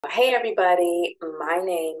Hey everybody, my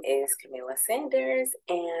name is Kamilah Sanders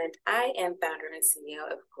and I am founder and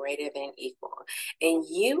CEO of Greater Than Equal. And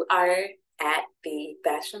you are at the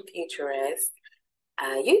Fashion Futurist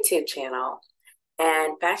YouTube channel.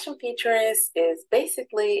 And Fashion Futurist is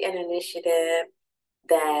basically an initiative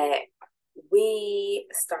that we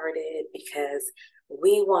started because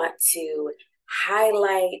we want to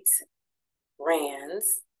highlight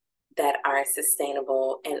brands that are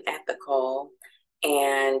sustainable and ethical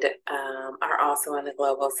and are also in the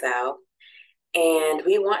global south. And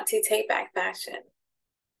we want to take back fashion.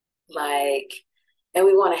 And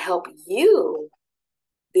we want to help you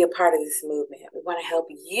be a part of this movement. We want to help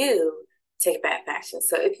you take back fashion.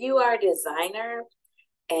 So if you are a designer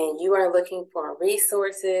and you are looking for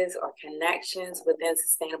resources or connections within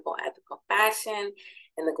sustainable ethical fashion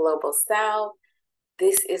in the global south,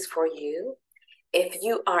 this is for you. If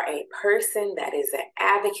you are a person that is an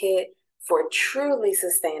advocate for truly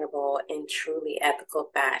sustainable and truly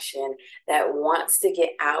ethical fashion that wants to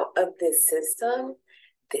get out of this system,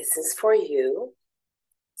 this is for you.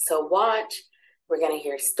 So watch, we're going to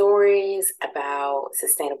hear stories about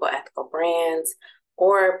sustainable ethical brands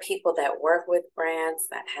or people that work with brands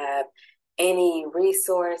that have any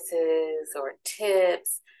resources or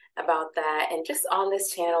tips about that. And just on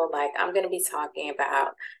this channel, I'm going to be talking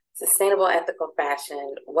about sustainable ethical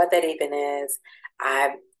fashion, what that even is.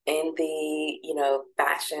 I'm in the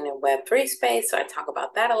fashion and Web3 space, so I talk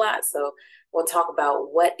about that a lot. So we'll talk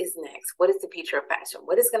about what is next, what is the future of fashion,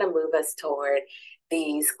 what is going to move us toward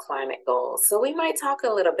these climate goals. So we might talk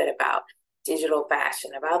a little bit about digital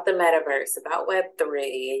fashion, about the metaverse, about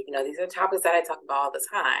Web3. These are topics that I talk about all the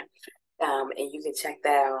time, and you can check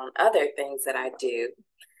that out on other things that I do.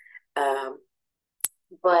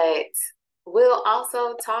 But we'll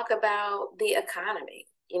also talk about the economy.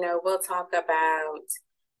 We'll talk about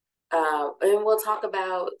and we'll talk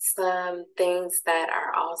about some things that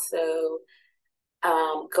are also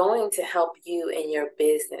going to help you in your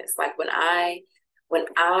business. Like when I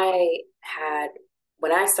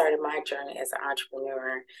started my journey as an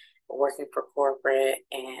entrepreneur, working for corporate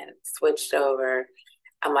and switched over,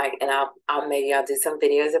 I'm like, and I'll do some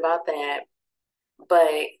videos about that.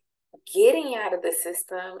 But getting out of the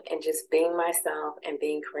system and just being myself and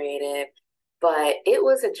being creative, but it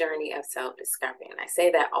was a journey of self-discovery. And I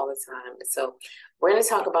say that all the time. So we're going to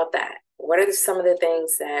talk about that. What are some of the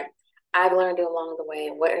things that I've learned along the way?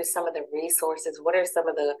 What are some of the resources? What are some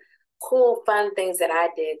of the cool, fun things that I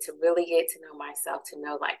did to really get to know myself, to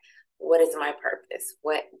know what is my purpose?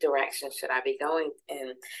 What direction should I be going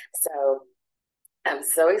in? So I'm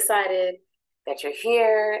so excited that you're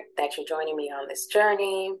here, that you're joining me on this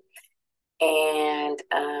journey, and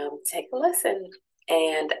take a listen.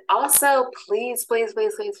 And also, please, please,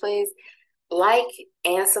 please, please, please like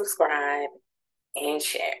and subscribe and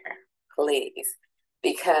share, please.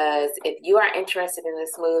 Because if you are interested in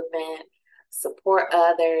this movement, support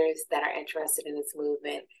others that are interested in this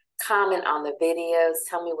movement, comment on the videos,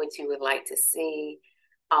 tell me what you would like to see.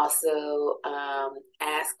 Also,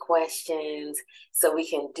 ask questions so we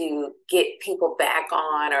can get people back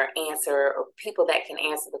on or answer, or people that can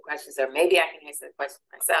answer the questions, or maybe I can answer the questions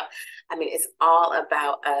myself. I mean, it's all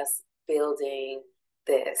about us building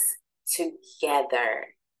this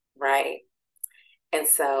together, right? And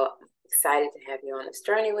so I'm excited to have you on this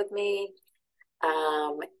journey with me.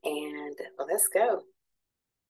 And let's go.